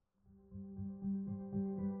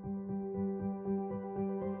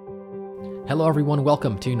Hello, everyone.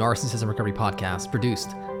 Welcome to Narcissism Recovery Podcast,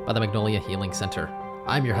 produced by the Magnolia Healing Center.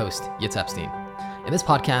 I'm your host, Yitz Epstein. In this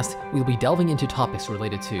podcast, we'll be delving into topics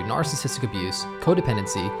related to narcissistic abuse,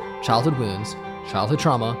 codependency, childhood wounds, childhood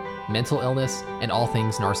trauma, mental illness, and all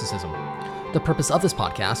things narcissism. The purpose of this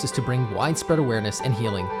podcast is to bring widespread awareness and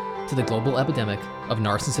healing to the global epidemic of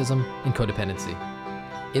narcissism and codependency.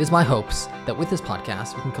 It is my hopes that with this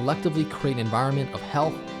podcast, we can collectively create an environment of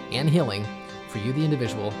health and healing for you, the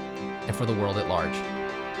individual, and for the world at large.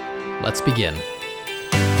 Let's begin.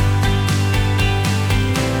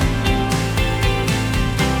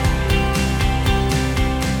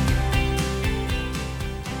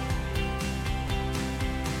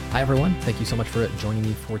 Hi, everyone. Thank you so much for joining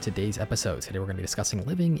me for today's episode. Today, we're going to be discussing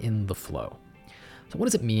living in the flow. So what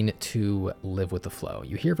does it mean to live with the flow?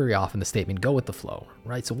 You hear very often the statement, go with the flow,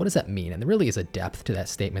 right? So what does that mean? And there really is a depth to that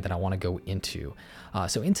statement that I want to go into.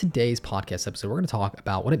 So in today's podcast episode, we're going to talk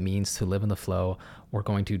about what it means to live in the flow. We're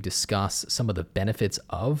going to discuss some of the benefits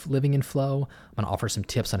of living in flow. I'm going to offer some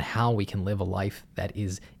tips on how we can live a life that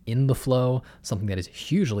is in the flow, something that is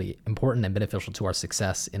hugely important and beneficial to our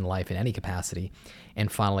success in life in any capacity. And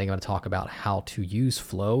finally, I'm going to talk about how to use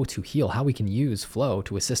flow to heal, how we can use flow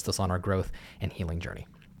to assist us on our growth and healing journey.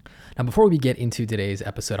 Now, before we get into today's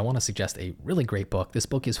episode, I want to suggest a really great book. This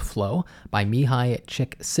book is Flow by Mihaly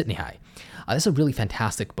Csikszentmihalyi. This is a really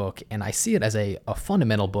fantastic book, and I see it as a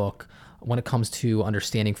fundamental book when it comes to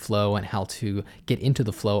understanding flow and how to get into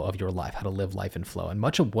the flow of your life, how to live life in flow. And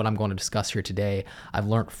much of what I'm going to discuss here today, I've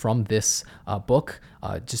learned from this book,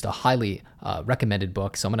 just a highly recommended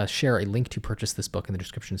book. So I'm going to share a link to purchase this book in the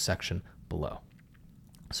description section below.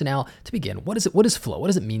 So now, to begin, what is flow? What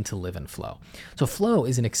does it mean to live in flow? So flow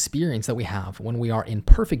is an experience that we have when we are in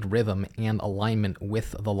perfect rhythm and alignment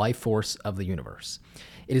with the life force of the universe.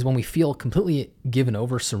 It is when we feel completely given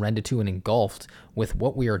over, surrendered to, and engulfed with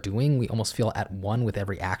what we are doing. We almost feel at one with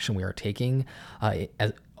every action we are taking,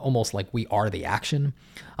 as almost like we are the action.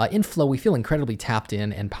 In flow, we feel incredibly tapped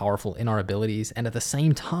in and powerful in our abilities, and at the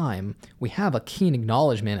same time, we have a keen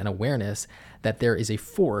acknowledgement and awareness that there is a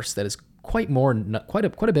force that is quite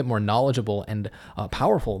a bit more knowledgeable and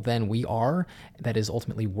powerful than we are, that is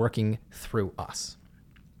ultimately working through us.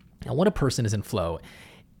 Now, when a person is in flow,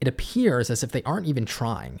 it appears as if they aren't even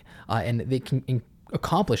trying, and they can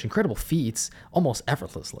accomplish incredible feats almost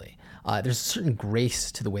effortlessly. There's a certain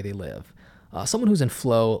grace to the way they live. Someone who's in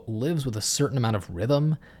flow lives with a certain amount of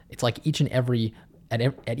rhythm. It's like at each and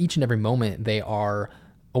every moment they are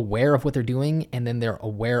aware of what they're doing, and then they're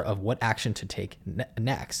aware of what action to take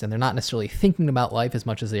next. And they're not necessarily thinking about life as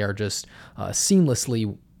much as they are just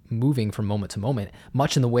seamlessly moving from moment to moment,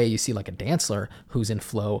 much in the way you see like a dancer who's in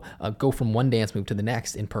flow go from one dance move to the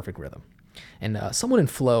next in perfect rhythm. And someone in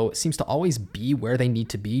flow seems to always be where they need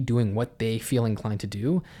to be, doing what they feel inclined to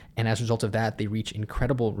do. And as a result of that, they reach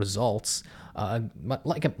incredible results,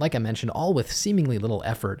 like I mentioned, all with seemingly little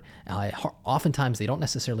effort. Oftentimes, they don't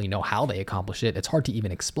necessarily know how they accomplish it. It's hard to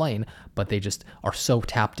even explain, but they just are so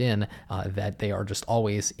tapped in that they are just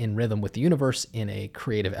always in rhythm with the universe in a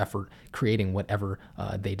creative effort, creating whatever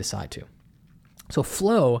they decide to. So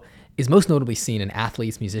flow is most notably seen in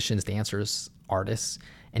athletes, musicians, dancers, artists,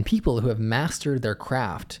 and people who have mastered their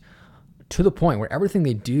craft to the point where everything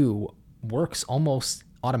they do works almost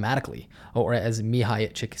automatically, or as Mihaly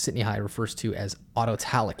Csikszentmihalyi refers to as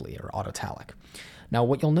autotalically or autotalic. Now,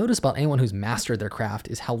 what you'll notice about anyone who's mastered their craft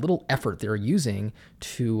is how little effort they're using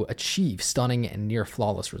to achieve stunning and near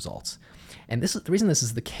flawless results. And the reason this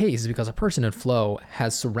is the case is because a person in flow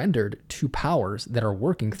has surrendered to powers that are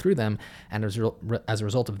working through them, and as a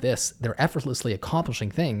result of this, they're effortlessly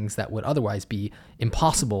accomplishing things that would otherwise be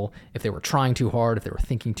impossible if they were trying too hard, if they were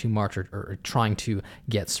thinking too much, or trying to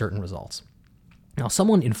get certain results. Now,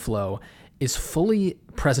 someone in flow is fully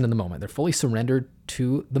present in the moment. They're fully surrendered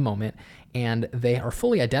to the moment, and they are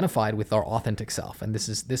fully identified with our authentic self. And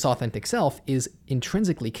this authentic self is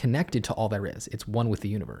intrinsically connected to all there is. It's one with the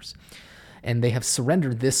universe. And they have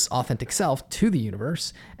surrendered this authentic self to the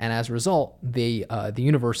universe, and as a result, the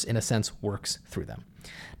universe, in a sense, works through them.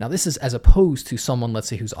 Now, this is as opposed to someone, let's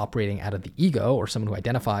say, who's operating out of the ego, or someone who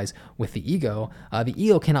identifies with the ego. The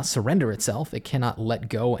ego cannot surrender itself. It cannot let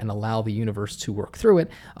go and allow the universe to work through it.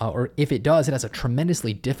 Or if it does, it has a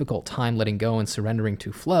tremendously difficult time letting go and surrendering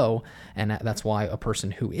to flow. And that's why a person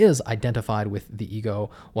who is identified with the ego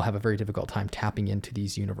will have a very difficult time tapping into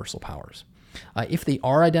these universal powers. If they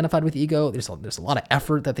are identified with ego, there's a lot of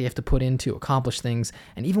effort that they have to put in to accomplish things.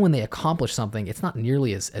 And even when they accomplish something, it's not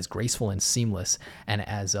nearly as graceful and seamless and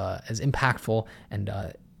as impactful. And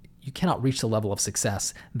you cannot reach the level of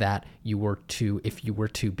success that you were to if you were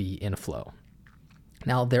to be in flow.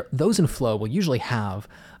 Now, those in flow will usually have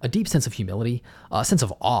a deep sense of humility, a sense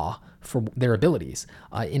of awe for their abilities.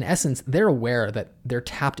 In essence, they're aware that they're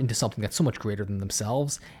tapped into something that's so much greater than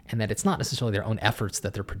themselves, and that it's not necessarily their own efforts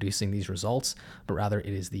that they're producing these results, but rather it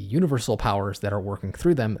is the universal powers that are working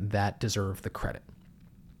through them that deserve the credit.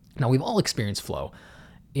 Now, we've all experienced flow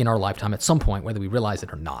in our lifetime at some point, whether we realize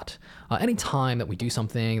it or not. Any time that we do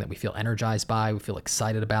something that we feel energized by, we feel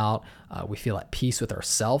excited about, we feel at peace with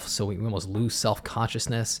ourselves, so we almost lose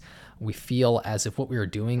self-consciousness. We feel as if what we are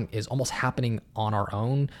doing is almost happening on our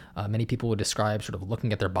own. Many people would describe sort of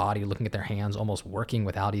looking at their body, looking at their hands, almost working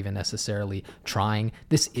without even necessarily trying.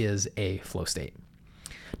 This is a flow state.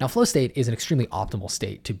 Now, flow state is an extremely optimal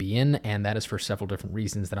state to be in, and that is for several different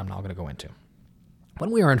reasons that I'm not going to go into.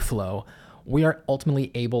 When we are in flow, we are ultimately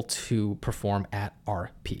able to perform at our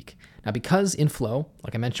peak. Now, because in flow,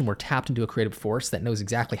 like I mentioned, we're tapped into a creative force that knows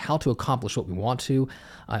exactly how to accomplish what we want to.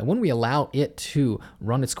 When we allow it to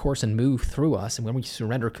run its course and move through us, and when we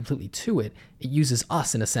surrender completely to it, it uses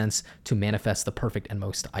us, in a sense, to manifest the perfect and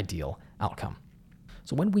most ideal outcome.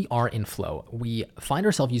 So when we are in flow, we find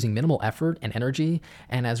ourselves using minimal effort and energy,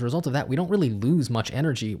 and as a result of that, we don't really lose much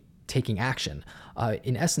energy taking action.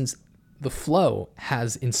 In essence, the flow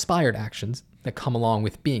has inspired actions that come along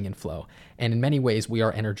with being in flow. And in many ways, we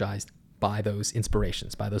are energized by those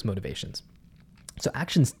inspirations, by those motivations. So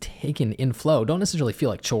actions taken in flow don't necessarily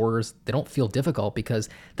feel like chores. They don't feel difficult because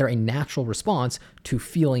they're a natural response to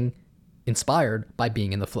feeling inspired by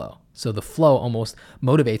being in the flow. So the flow almost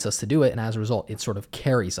motivates us to do it. And as a result, it sort of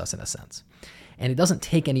carries us in a sense. And it doesn't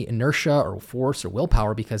take any inertia or force or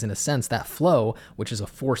willpower because in a sense, that flow, which is a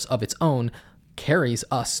force of its own, carries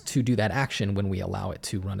us to do that action when we allow it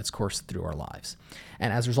to run its course through our lives.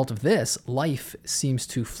 And as a result of this, life seems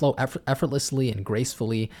to flow effortlessly and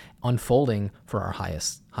gracefully, unfolding for our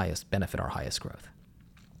highest benefit, our highest growth.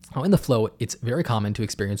 Now, in the flow, it's very common to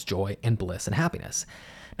experience joy and bliss and happiness.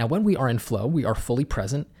 Now, when we are in flow, we are fully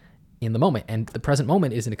present in the moment, and the present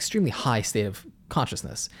moment is an extremely high state of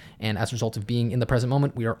consciousness. And as a result of being in the present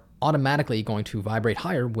moment, we are automatically going to vibrate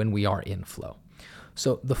higher when we are in flow.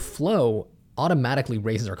 So the flow automatically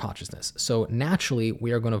raises our consciousness. So naturally,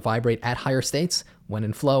 we are going to vibrate at higher states when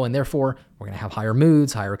in flow, and therefore we're going to have higher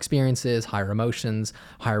moods, higher experiences, higher emotions,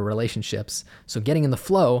 higher relationships. So getting in the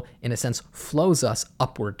flow, in a sense, flows us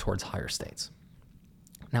upward towards higher states.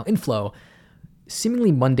 Now, in flow,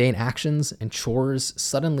 seemingly mundane actions and chores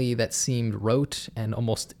suddenly that seemed rote and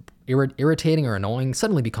almost irritating or annoying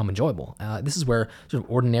suddenly become enjoyable. This is where sort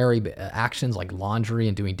of ordinary actions like laundry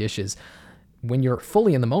and doing dishes, when you're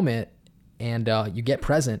fully in the moment, and you get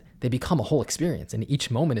present, they become a whole experience. And each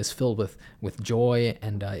moment is filled with joy,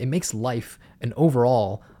 and it makes life an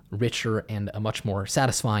overall richer and a much more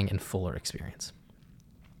satisfying and fuller experience.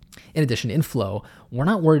 In addition, in flow, we're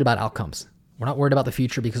not worried about outcomes. We're not worried about the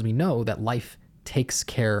future because we know that life takes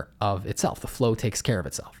care of itself. The flow takes care of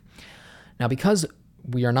itself. Now, because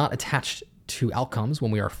we are not attached to outcomes when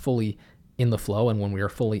we are fully in the flow and when we are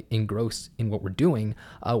fully engrossed in what we're doing,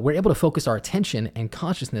 we're able to focus our attention and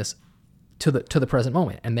consciousness to the present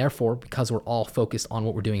moment. And therefore, because we're all focused on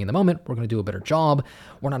what we're doing in the moment, we're going to do a better job.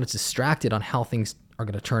 We're not as distracted on how things are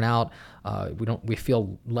going to turn out. We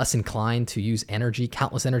feel less inclined to use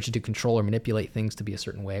countless energy to control or manipulate things to be a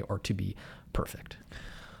certain way or to be perfect.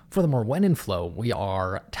 Furthermore, when in flow, we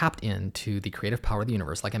are tapped into the creative power of the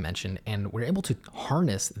universe, like I mentioned, and we're able to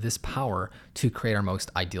harness this power to create our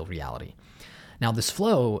most ideal reality. Now, this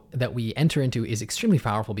flow that we enter into is extremely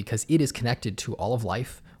powerful because it is connected to all of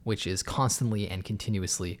life, which is constantly and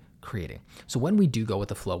continuously creating. So when we do go with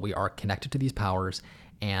the flow, we are connected to these powers,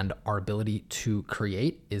 and our ability to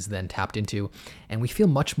create is then tapped into, and we feel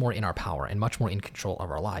much more in our power and much more in control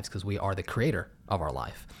of our lives because we are the creator of our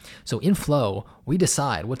life. So in flow, we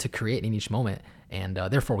decide what to create in each moment, and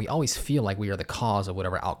therefore we always feel like we are the cause of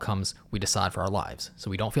whatever outcomes we decide for our lives. So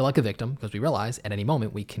we don't feel like a victim because we realize at any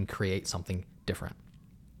moment we can create something different.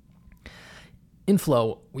 In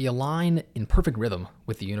flow, we align in perfect rhythm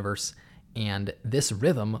with the universe, and this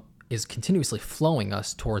rhythm is continuously flowing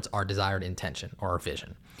us towards our desired intention or our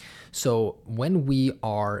vision. So when we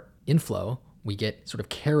are in flow, we get sort of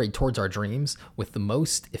carried towards our dreams with the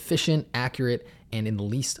most efficient, accurate, and in the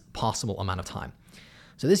least possible amount of time.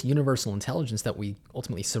 So this universal intelligence that we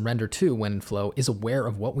ultimately surrender to when in flow is aware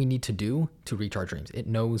of what we need to do to reach our dreams. It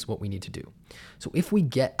knows what we need to do. So if we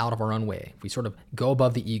get out of our own way, if we sort of go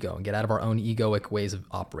above the ego and get out of our own egoic ways of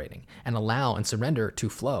operating and allow and surrender to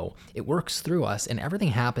flow, it works through us and everything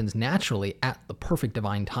happens naturally at the perfect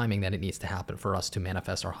divine timing that it needs to happen for us to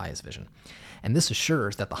manifest our highest vision. And this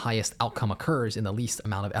assures that the highest outcome occurs in the least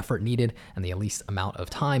amount of effort needed and the least amount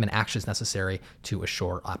of time and actions necessary to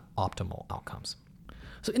assure optimal outcomes.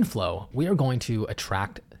 So in flow, we are going to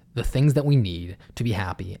attract the things that we need to be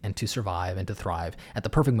happy and to survive and to thrive at the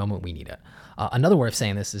perfect moment we need it. Another way of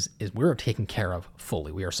saying this is we're taken care of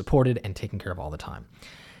fully. We are supported and taken care of all the time.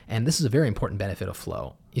 And this is a very important benefit of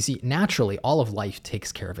flow. You see, naturally, all of life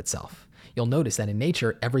takes care of itself. You'll notice that in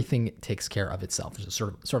nature, everything takes care of itself. There's a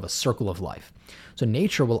sort of a circle of life. So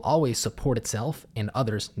nature will always support itself and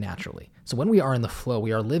others naturally. So when we are in the flow,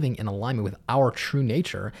 we are living in alignment with our true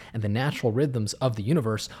nature, and the natural rhythms of the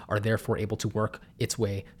universe are therefore able to work its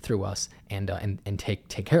way through us and take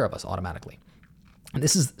care of us automatically. And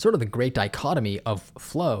this is sort of the great dichotomy of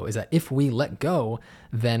flow, is that if we let go,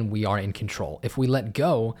 then we are in control. If we let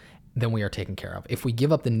go, then we are taken care of. If we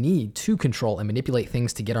give up the need to control and manipulate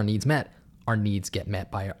things to get our needs met, our needs get met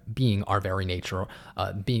by being our very nature,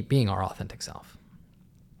 being our authentic self.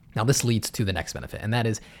 Now, this leads to the next benefit, and that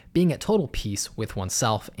is being at total peace with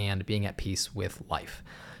oneself and being at peace with life.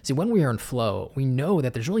 See, when we are in flow, we know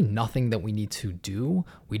that there's really nothing that we need to do.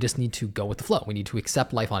 We just need to go with the flow. We need to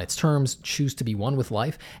accept life on its terms, choose to be one with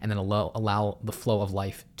life, and then allow the flow of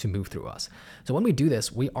life to move through us. So when we do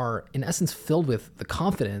this, we are, in essence, filled with the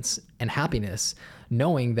confidence and happiness,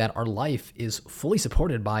 knowing that our life is fully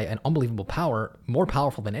supported by an unbelievable power, more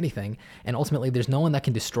powerful than anything, and ultimately there's no one that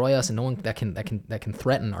can destroy us and no one that can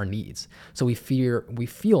threaten our needs. So we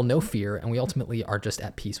feel no fear, and we ultimately are just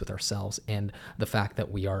at peace with ourselves and the fact that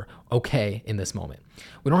we are okay in this moment.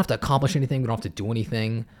 We don't have to accomplish anything, we don't have to do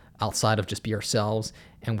anything outside of just be ourselves,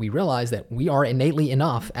 and we realize that we are innately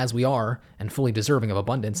enough as we are and fully deserving of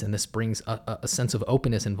abundance, and this brings a sense of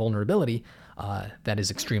openness and vulnerability that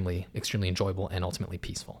is extremely, extremely enjoyable and ultimately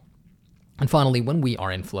peaceful. And finally, when we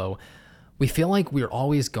are in flow, we feel like we're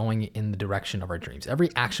always going in the direction of our dreams. Every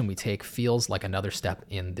action we take feels like another step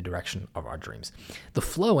in the direction of our dreams. The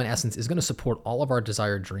flow, in essence, is going to support all of our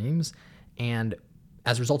desired dreams, and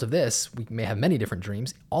as a result of this, we may have many different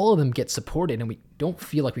dreams. All of them get supported, and we don't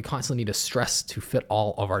feel like we constantly need to stress to fit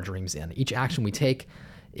all of our dreams in. Each action we take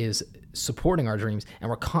is supporting our dreams, and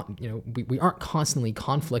we aren't constantly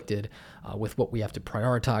conflicted with what we have to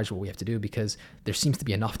prioritize, what we have to do, because there seems to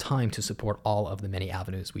be enough time to support all of the many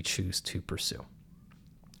avenues we choose to pursue.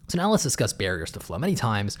 So now let's discuss barriers to flow. Many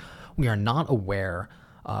times we are not aware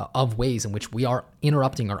of ways in which we are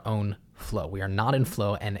interrupting our own flow. We are not in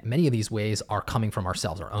flow, and many of these ways are coming from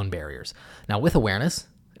ourselves, our own barriers. Now, with awareness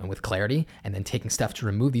and with clarity, and then taking steps to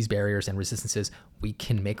remove these barriers and resistances, we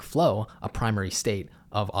can make flow a primary state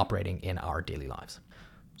of operating in our daily lives.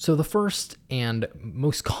 So the first and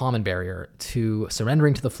most common barrier to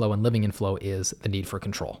surrendering to the flow and living in flow is the need for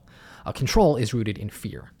control. Control is rooted in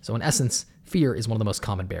fear. So in essence, fear is one of the most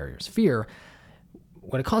common barriers. Fear,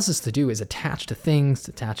 what it causes us to do is attach to things,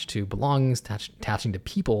 attach to belongings, attaching to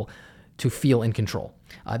people, to feel in control.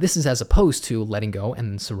 This is as opposed to letting go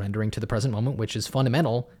and surrendering to the present moment, which is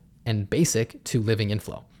fundamental and basic to living in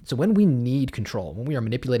flow. So when we need control, when we are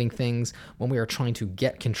manipulating things, when we are trying to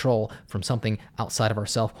get control from something outside of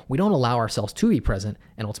ourselves, we don't allow ourselves to be present,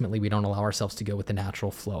 and ultimately we don't allow ourselves to go with the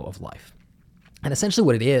natural flow of life. And essentially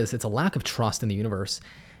what it is, it's a lack of trust in the universe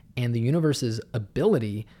and the universe's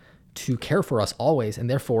ability to care for us always, and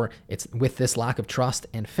therefore it's with this lack of trust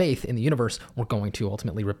and faith in the universe, we're going to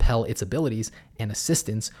ultimately repel its abilities and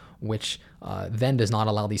assistance, which then does not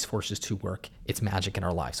allow these forces to work its magic in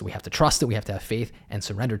our lives. So we have to trust it, we have to have faith and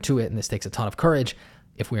surrender to it, and this takes a ton of courage.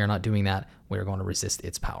 If we are not doing that, we are going to resist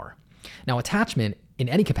its power. Now, attachment in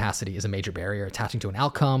any capacity is a major barrier. Attaching to an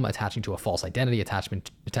outcome, attaching to a false identity,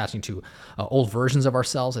 attaching to old versions of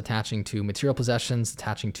ourselves, attaching to material possessions,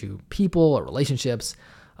 attaching to people or relationships,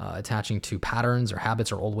 attaching to patterns or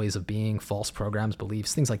habits or old ways of being, false programs,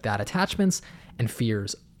 beliefs, things like that. Attachments and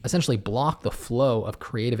fears essentially block the flow of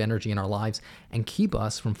creative energy in our lives and keep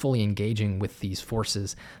us from fully engaging with these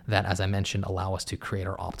forces that, as I mentioned, allow us to create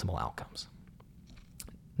our optimal outcomes.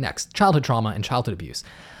 Next, childhood trauma and childhood abuse.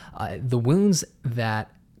 The wounds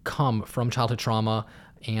that come from childhood trauma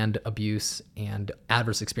and abuse and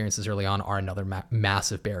adverse experiences early on are another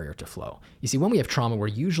massive barrier to flow. You see, when we have trauma, we're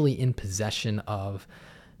usually in possession of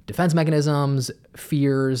defense mechanisms,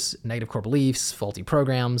 fears, negative core beliefs, faulty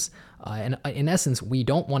programs. And in essence, we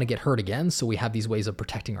don't want to get hurt again, so we have these ways of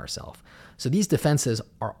protecting ourselves. So these defenses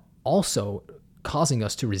are also causing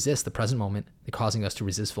us to resist the present moment, they're causing us to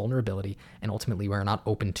resist vulnerability, and ultimately we're not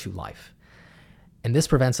open to life. And this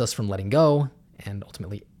prevents us from letting go and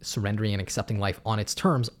ultimately surrendering and accepting life on its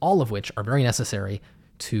terms, all of which are very necessary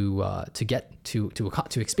to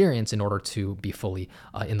experience in order to be fully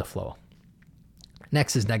in the flow.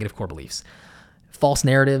 Next is negative core beliefs. False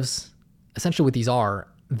narratives, essentially what these are,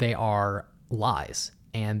 they are lies.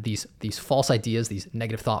 And these false ideas, these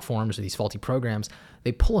negative thought forms, or these faulty programs,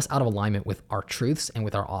 they pull us out of alignment with our truths and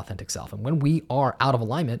with our authentic self. And when we are out of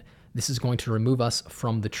alignment, this is going to remove us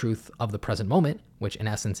from the truth of the present moment, which in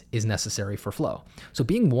essence is necessary for flow. So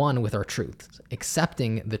being one with our truths,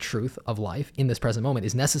 accepting the truth of life in this present moment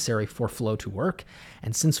is necessary for flow to work.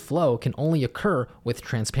 And since flow can only occur with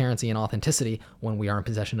transparency and authenticity when we are in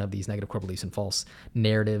possession of these negative core beliefs and false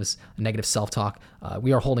narratives, negative self-talk,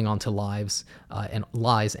 we are holding on to lies and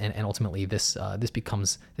lies, and ultimately this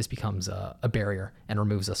becomes a barrier and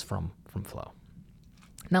removes us from flow.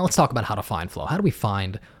 Now let's talk about how to find flow. How do we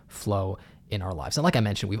find flow in our lives? And like I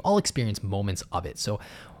mentioned, we've all experienced moments of it. So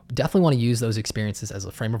definitely want to use those experiences as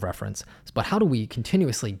a frame of reference. But how do we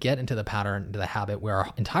continuously get into the pattern, into the habit where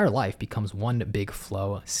our entire life becomes one big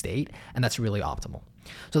flow state? And that's really optimal.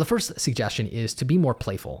 So the first suggestion is to be more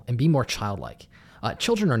playful and be more childlike.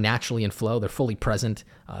 Children are naturally in flow. They're fully present.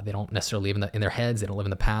 They don't necessarily live in their heads. They don't live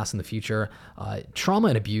in the past and the future. Trauma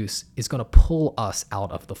and abuse is going to pull us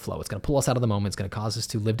out of the flow. It's going to pull us out of the moment. It's going to cause us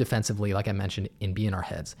to live defensively, like I mentioned, and be in our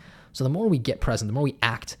heads. So the more we get present, the more we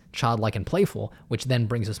act childlike and playful, which then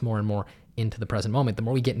brings us more and more into the present moment. The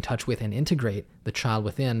more we get in touch with and integrate the child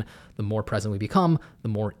within, the more present we become, the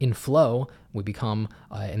more in flow we become,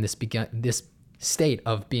 and this state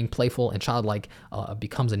of being playful and childlike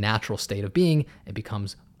becomes a natural state of being. It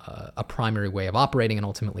becomes a primary way of operating and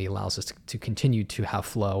ultimately allows us to continue to have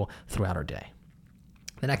flow throughout our day.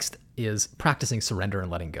 The next is practicing surrender and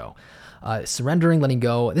letting go. Surrendering, letting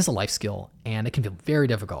go, this is a life skill, and it can feel very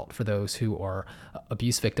difficult for those who are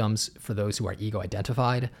abuse victims, for those who are ego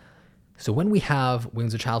identified. So when we have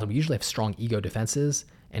wounds of childhood, we usually have strong ego defenses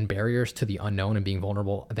and barriers to the unknown and being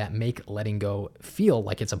vulnerable that make letting go feel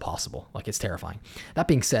like it's impossible, like it's terrifying. That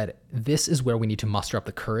being said, this is where we need to muster up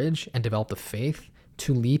the courage and develop the faith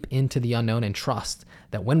to leap into the unknown and trust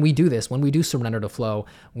that when we do this, when we do surrender to flow,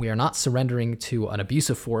 we are not surrendering to an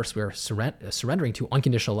abusive force. We are surrendering to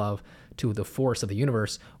unconditional love, to the force of the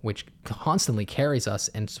universe, which constantly carries us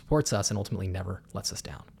and supports us and ultimately never lets us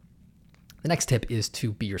down. The next tip is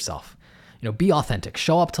to be yourself. Be authentic.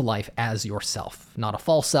 Show up to life as yourself, not a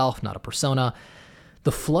false self, not a persona.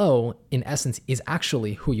 The flow, in essence, is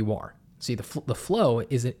actually who you are. See, the flow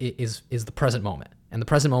is the present moment, and the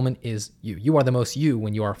present moment is you. You are the most you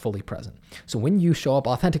when you are fully present. So when you show up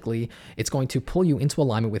authentically, it's going to pull you into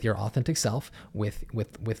alignment with your authentic self, with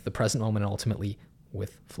the present moment, and ultimately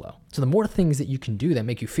with flow. So the more things that you can do that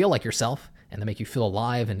make you feel like yourself and that make you feel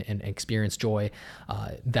alive and experience joy,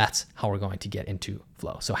 that's how we're going to get into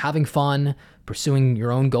flow. So having fun, pursuing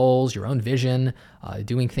your own goals, your own vision,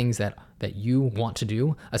 doing things that you want to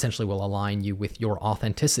do, essentially will align you with your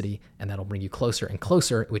authenticity, and that'll bring you closer and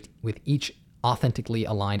closer with each authentically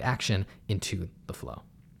aligned action into the flow.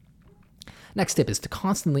 Next tip is to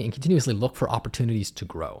constantly and continuously look for opportunities to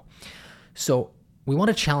grow. So we want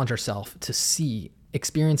to challenge ourselves to see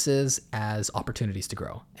experiences as opportunities to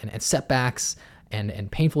grow, and setbacks and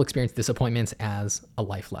painful experience, disappointments as a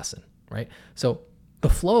life lesson, right? So the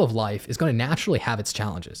flow of life is going to naturally have its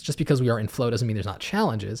challenges. Just because we are in flow doesn't mean there's not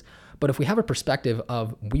challenges, but if we have a perspective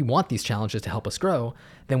of we want these challenges to help us grow,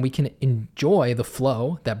 then we can enjoy the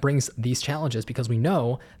flow that brings these challenges because we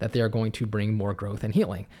know that they are going to bring more growth and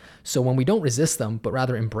healing. So when we don't resist them, but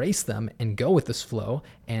rather embrace them and go with this flow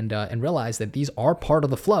and realize that these are part of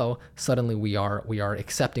the flow, suddenly we are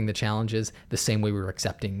accepting the challenges the same way we were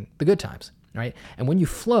accepting the good times. Right? And when you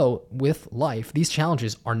flow with life, these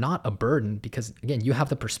challenges are not a burden because, again, you have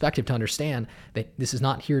the perspective to understand that this is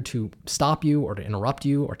not here to stop you or to interrupt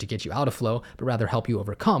you or to get you out of flow, but rather help you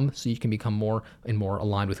overcome so you can become more and more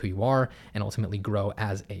aligned with who you are and ultimately grow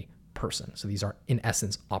as a person. So these are, in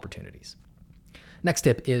essence, opportunities. Next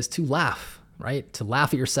tip is to laugh, right? To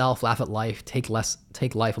laugh at yourself, laugh at life, take life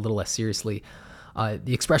a little less seriously.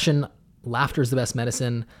 The expression, laughter is the best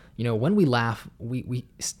medicine. When we laugh, we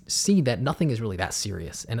see that nothing is really that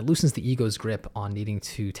serious, and it loosens the ego's grip on needing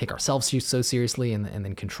to take ourselves so seriously and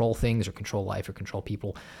then control things or control life or control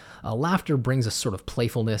people. Laughter brings a sort of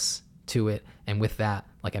playfulness to it, and with that,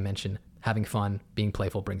 like I mentioned, having fun, being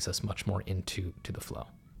playful brings us much more into the flow.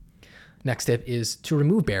 Next tip is to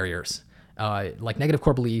remove barriers, like negative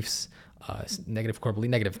core beliefs,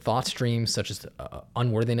 negative thought streams such as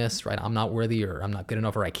unworthiness, right? I'm not worthy, or I'm not good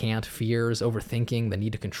enough, or I can't, fears, overthinking, the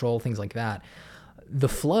need to control, things like that. The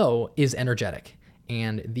flow is energetic,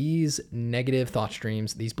 and these negative thought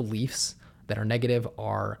streams, these beliefs that are negative,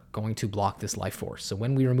 are going to block this life force. So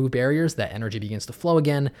when we remove barriers, that energy begins to flow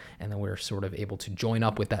again, and then we're sort of able to join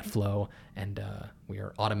up with that flow, and we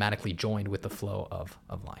are automatically joined with the flow of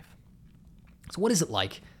life. So what is it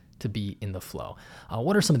like to be in the flow?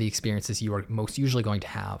 What are some of the experiences you are most usually going to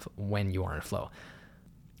have when you are in flow?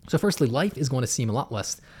 So firstly, life is going to seem a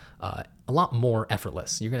lot more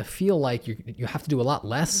effortless. You're going to feel like you have to do a lot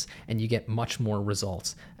less, and you get much more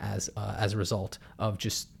results as a result of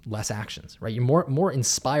just less actions, right? You're more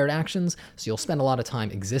inspired actions, so you'll spend a lot of time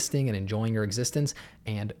existing and enjoying your existence,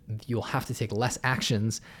 and you'll have to take less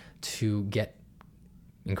actions to get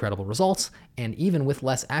incredible results. And even with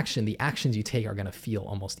less action, the actions you take are going to feel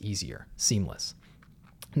almost easier, seamless.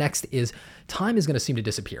 Next is time is going to seem to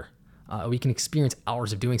disappear. We can experience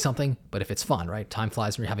hours of doing something, but if it's fun, right? Time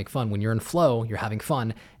flies when you're having fun. When you're in flow, you're having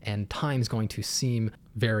fun, and time's going to seem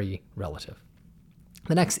very relative.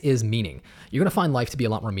 The next is meaning. You're going to find life to be a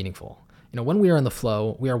lot more meaningful. When we are in the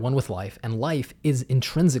flow, we are one with life, and life is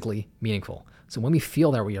intrinsically meaningful. So when we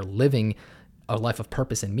feel that we are living a life of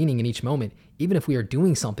purpose and meaning in each moment, even if we are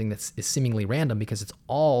doing something that is seemingly random because it's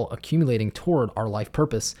all accumulating toward our life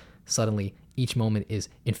purpose, suddenly each moment is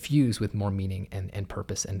infused with more meaning and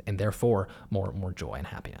purpose and therefore more joy and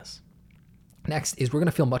happiness. Next is we're going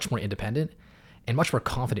to feel much more independent and much more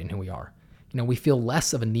confident in who we are. We feel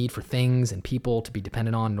less of a need for things and people to be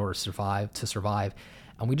dependent on in order to survive.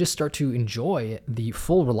 And we just start to enjoy the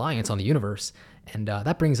full reliance on the universe. And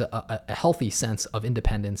that brings a healthy sense of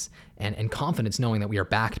independence and confidence, knowing that we are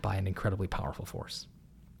backed by an incredibly powerful force.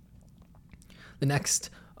 The next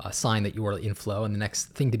sign that you are in flow, and the next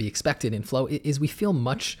thing to be expected in flow, is we feel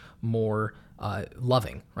much more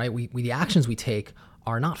loving, right? The actions we take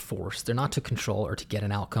are not forced. They're not to control or to get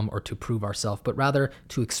an outcome or to prove ourselves, but rather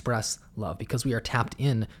to express love, because we are tapped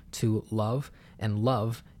in to love, and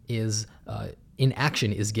love is in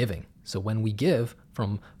action is giving. So when we give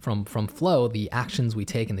from flow, the actions we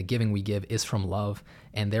take and the giving we give is from love,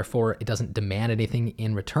 and therefore it doesn't demand anything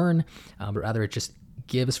in return, but rather it just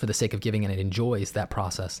gives for the sake of giving, and it enjoys that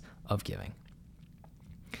process of giving.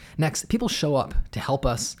 Next, people show up to help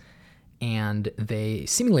us, and they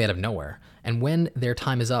seemingly out of nowhere. And when their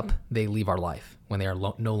time is up, they leave our life, when they are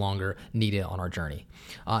no longer needed on our journey.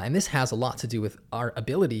 And this has a lot to do with our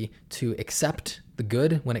ability to accept the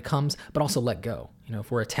good when it comes, but also let go. If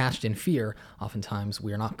we're attached in fear, oftentimes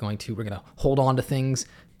we're going to hold on to things,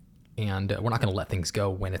 and we're not going to let things go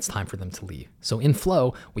when it's time for them to leave. So in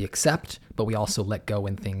flow, we accept, but we also let go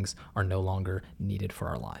when things are no longer needed for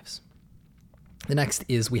our lives. The next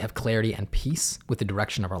is we have clarity and peace with the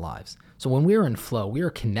direction of our lives. So when we are in flow, we are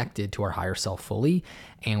connected to our higher self fully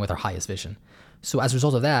and with our highest vision. So as a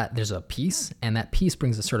result of that, there's a peace, and that peace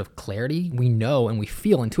brings a sort of clarity. We know and we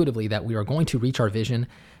feel intuitively that we are going to reach our vision.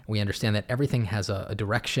 We understand that everything has a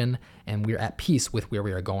direction, and we're at peace with where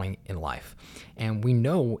we are going in life. And we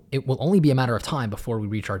know it will only be a matter of time before we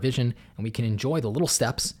reach our vision, and we can enjoy the little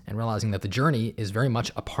steps and realizing that the journey is very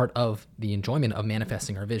much a part of the enjoyment of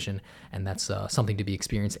manifesting our vision, and that's something to be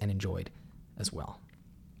experienced and enjoyed as well.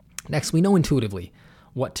 Next, we know intuitively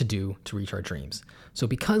what to do to reach our dreams. So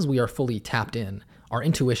because we are fully tapped in, our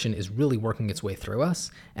intuition is really working its way through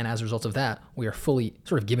us. And as a result of that, we are fully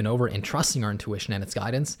sort of given over and trusting our intuition and its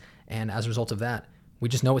guidance. And as a result of that, we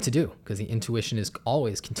just know what to do, because the intuition is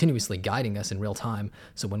always continuously guiding us in real time.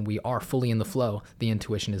 So when we are fully in the flow, the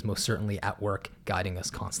intuition is most certainly at work guiding us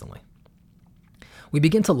constantly. We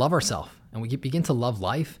begin to love ourselves, and we begin to love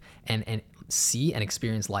life and see and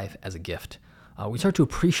experience life as a gift. We start to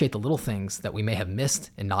appreciate the little things that we may have missed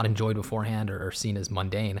and not enjoyed beforehand or seen as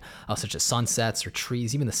mundane, such as sunsets or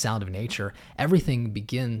trees, even the sound of nature. Everything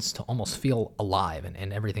begins to almost feel alive,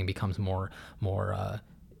 and everything becomes more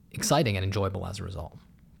exciting and enjoyable as a result.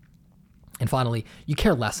 And finally, you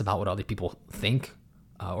care less about what other people think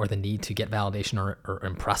or the need to get validation or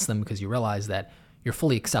impress them, because you realize that you're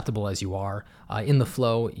fully acceptable as you are. In the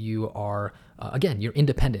flow, you are, again, you're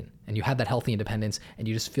independent, and you have that healthy independence, and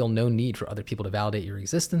you just feel no need for other people to validate your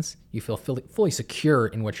existence. You feel fully secure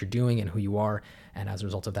in what you're doing and who you are. And as a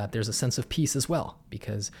result of that, there's a sense of peace as well,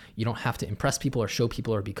 because you don't have to impress people or show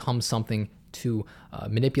people or become something to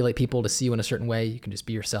manipulate people to see you in a certain way. You can just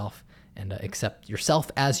be yourself and accept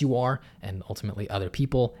yourself as you are, and ultimately other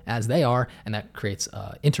people as they are. And that creates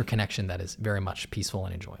interconnection that is very much peaceful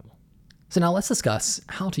and enjoyable. So now let's discuss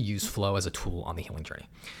how to use flow as a tool on the healing journey.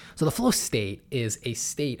 So the flow state is a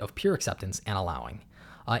state of pure acceptance and allowing.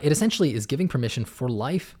 It essentially is giving permission for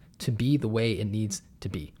life to be the way it needs to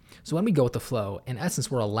be. So when we go with the flow, in essence,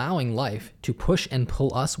 we're allowing life to push and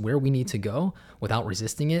pull us where we need to go without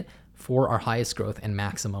resisting it for our highest growth and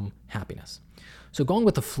maximum happiness. So going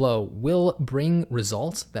with the flow will bring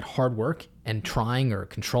results that hard work and trying or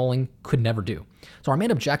controlling could never do. So our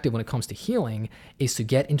main objective when it comes to healing is to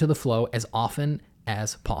get into the flow as often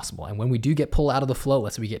as possible. And when we do get pulled out of the flow,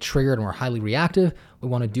 let's say we get triggered and we're highly reactive, we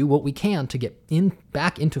want to do what we can to get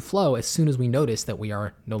back into flow as soon as we notice that we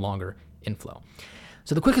are no longer in flow.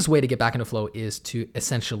 So the quickest way to get back into flow is to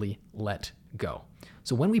essentially let go.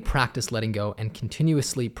 So when we practice letting go and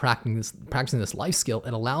continuously practicing this life skill,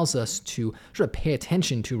 it allows us to sort of pay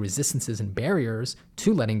attention to resistances and barriers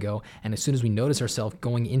to letting go. And as soon as we notice ourselves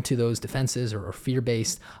going into those defenses or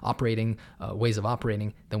fear-based operating ways of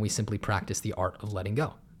operating, then we simply practice the art of letting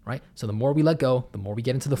go, right? So the more we let go, the more we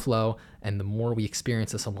get into the flow, and the more we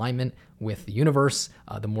experience this alignment with the universe,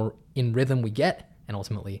 the more in rhythm we get. And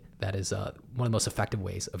ultimately, that is one of the most effective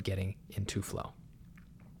ways of getting into flow.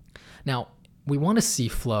 Now, we want to see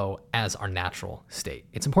flow as our natural state.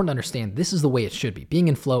 It's important to understand this is the way it should be. Being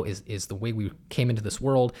in flow is the way we came into this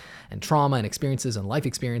world, and trauma and experiences and life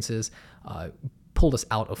experiences pulled us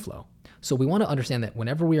out of flow. So we want to understand that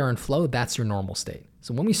whenever we are in flow, that's your normal state.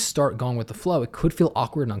 So when we start going with the flow, it could feel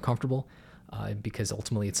awkward and uncomfortable because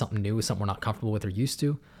ultimately it's something new, something we're not comfortable with or used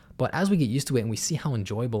to. But as we get used to it and we see how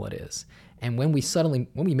enjoyable it is, and when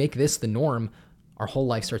we make this the norm, our whole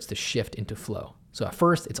life starts to shift into flow. So at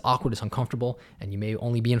first, it's awkward, it's uncomfortable, and you may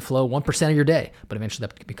only be in flow 1% of your day, but eventually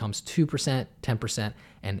that becomes 2%, 10%,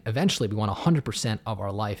 and eventually we want 100% of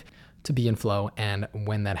our life to be in flow. And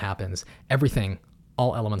when that happens, everything,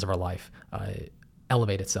 all elements of our life,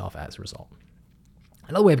 elevate itself as a result.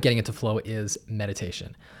 Another way of getting into flow is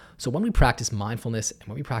meditation. So when we practice mindfulness and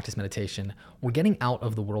when we practice meditation, we're getting out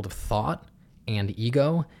of the world of thought and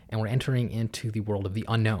ego, and we're entering into the world of the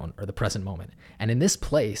unknown or the present moment. And in this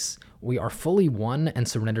place, we are fully one and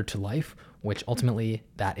surrendered to life, which ultimately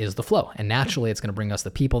that is the flow. And naturally, it's going to bring us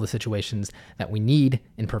the people, the situations that we need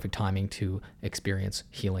in perfect timing to experience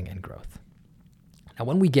healing and growth. Now,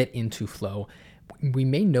 when we get into flow, we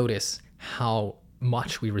may notice how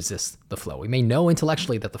much we resist the flow. We may know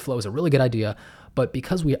intellectually that the flow is a really good idea, but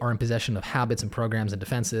because we are in possession of habits and programs and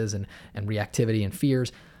defenses and reactivity and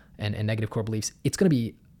fears, and negative core beliefs, it's going to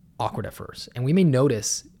be awkward at first. And we may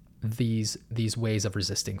notice these ways of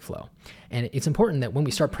resisting flow. And it's important that when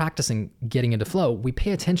we start practicing getting into flow, we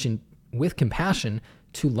pay attention with compassion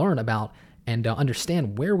to learn about and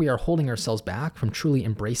understand where we are holding ourselves back from truly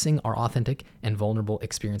embracing our authentic and vulnerable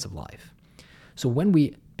experience of life. So when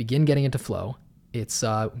we begin getting into flow, it's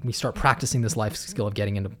we start practicing this life skill of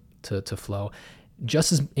getting into flow.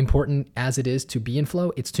 Just as important as it is to be in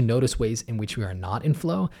flow, it's to notice ways in which we are not in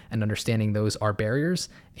flow and understanding those are barriers.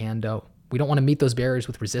 And we don't want to meet those barriers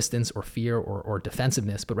with resistance or fear or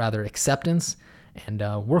defensiveness, but rather acceptance and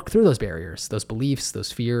work through those barriers, those beliefs,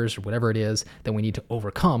 those fears, or whatever it is that we need to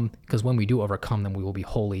overcome, because when we do overcome them, we will be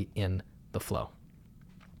wholly in the flow.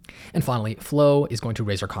 And finally, flow is going to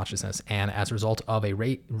raise our consciousness, and as a result of a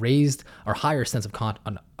raised or higher sense of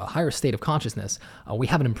a higher state of consciousness, we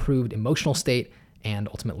have an improved emotional state and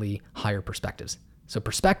ultimately higher perspectives. So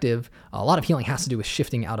perspective, a lot of healing has to do with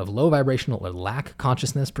shifting out of low vibrational or lack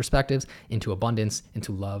consciousness perspectives into abundance,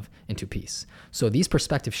 into love, into peace. So these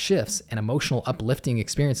perspective shifts and emotional uplifting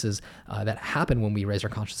experiences that happen when we raise our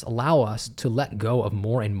consciousness allow us to let go of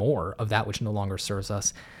more and more of that which no longer serves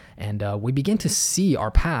us. And we begin to see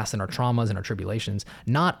our past and our traumas and our tribulations,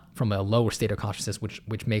 not from a lower state of consciousness,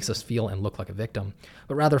 which makes us feel and look like a victim,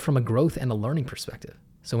 but rather from a growth and a learning perspective.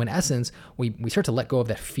 So in essence, we start to let go of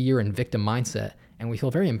that fear and victim mindset, and we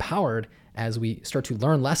feel very empowered as we start to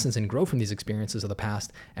learn lessons and grow from these experiences of the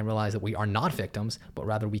past and realize that we are not victims, but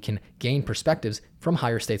rather we can gain perspectives from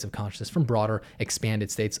higher states of consciousness, from broader,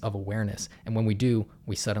 expanded states of awareness. And when we do,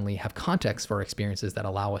 we suddenly have context for our experiences that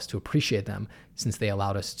allow us to appreciate them, since they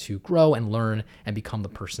allowed us to grow and learn and become the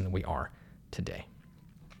person that we are today.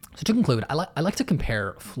 So to conclude, I like to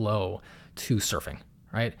compare flow to surfing,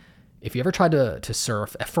 right? If you ever tried to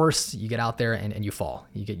surf, at first you get out there and you fall.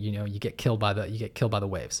 You get killed by the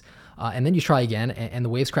waves, and then you try again, and the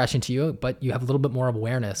waves crash into you. But you have a little bit more of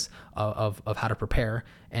awareness of how to prepare,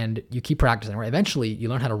 and you keep practicing. Right? Eventually, you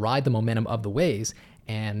learn how to ride the momentum of the waves,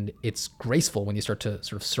 and it's graceful when you start to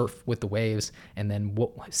sort of surf with the waves. And then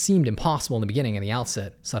what seemed impossible in the beginning and the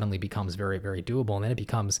outset suddenly becomes very, very doable, and then it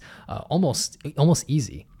becomes almost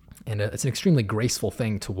easy. And it's an extremely graceful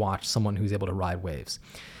thing to watch someone who's able to ride waves.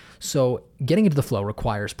 So getting into the flow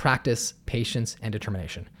requires practice, patience, and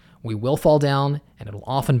determination. We will fall down, and it'll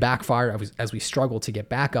often backfire as we struggle to get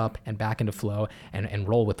back up and back into flow and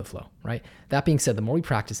roll with the flow, right? That being said, the more we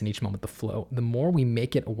practice in each moment the flow, the more we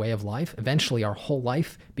make it a way of life. Eventually, our whole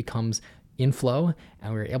life becomes in flow,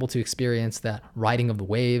 and we're able to experience that riding of the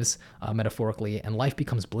waves, metaphorically, and life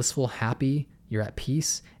becomes blissful, happy, you're at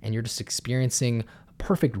peace, and you're just experiencing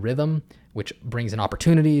perfect rhythm, which brings in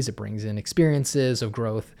opportunities, it brings in experiences of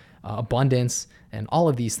growth, abundance, and all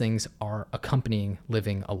of these things are accompanying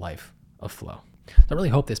living a life of flow. So I really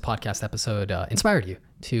hope this podcast episode inspired you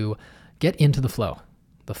to get into the flow.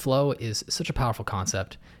 The flow is such a powerful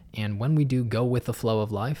concept. And when we do go with the flow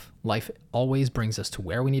of life, life always brings us to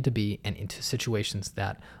where we need to be and into situations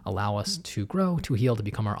that allow us to grow, to heal, to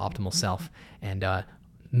become our optimal self. And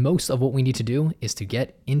most of what we need to do is to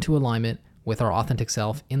get into alignment with our authentic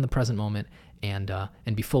self in the present moment and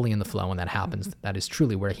be fully in the flow. When that happens, that is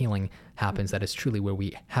truly where healing happens. That is truly where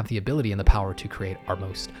we have the ability and the power to create our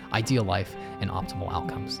most ideal life and optimal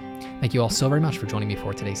outcomes. Thank you all so very much for joining me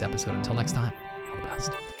for today's episode. Until next time, all the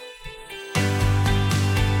best.